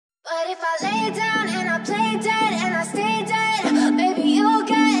if I lay down and I play dead and I stay dead, baby, you'll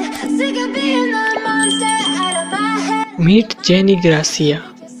get sick of being the monster out of my head. Meet Jennie Garcia.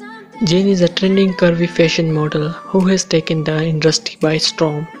 Jennie is a trending curvy fashion model who has taken the industry by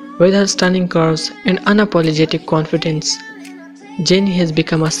storm. With her stunning curves and unapologetic confidence, Jennie has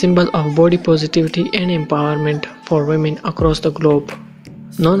become a symbol of body positivity and empowerment for women across the globe.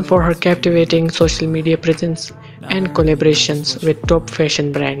 Known for her captivating social media presence and collaborations with top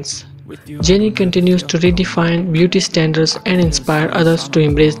fashion brands, Jennie continues to redefine beauty standards and inspire others to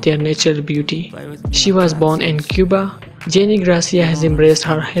embrace their natural beauty. She was born in Cuba. Jennie Garcia has embraced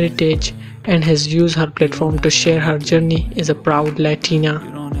her heritage and has used her platform to share her journey as a proud Latina.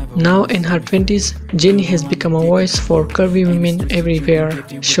 Now in her 20s, Jennie has become a voice for curvy women everywhere,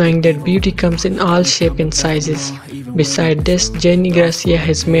 showing that beauty comes in all shapes and sizes. Besides this, Jennie Garcia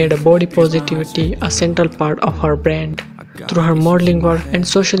has made body positivity a central part of her brand. Through her modeling work and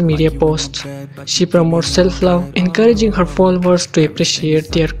social media posts, she promotes self-love, encouraging her followers to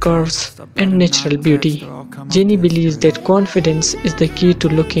appreciate their curves and natural beauty. Jennie believes that confidence is the key to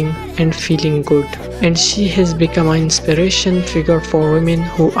looking and feeling good, and she has become an inspiration figure for women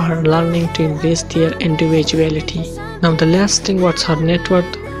who are learning to embrace their individuality. Now the last thing, what's her net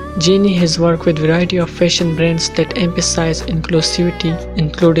worth? Jennie has worked with a variety of fashion brands that emphasize inclusivity,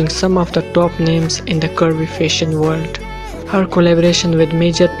 including some of the top names in the curvy fashion world. Her collaboration with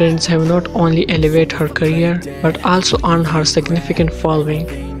major brands have not only elevated her career but also earned her significant following.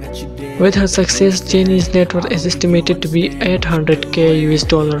 With her success, Jennie's net worth is estimated to be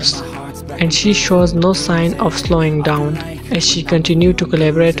 $800,000, and she shows no sign of slowing down as she continues to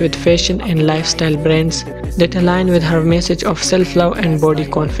collaborate with fashion and lifestyle brands that align with her message of self-love and body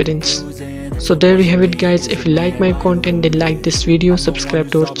confidence. So there we have it, guys. If you like my content, then like this video, subscribe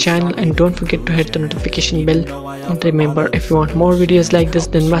to our channel, and don't forget to hit the notification bell. And remember, if you want more videos like this,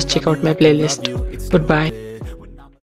 then must check out my playlist. Goodbye.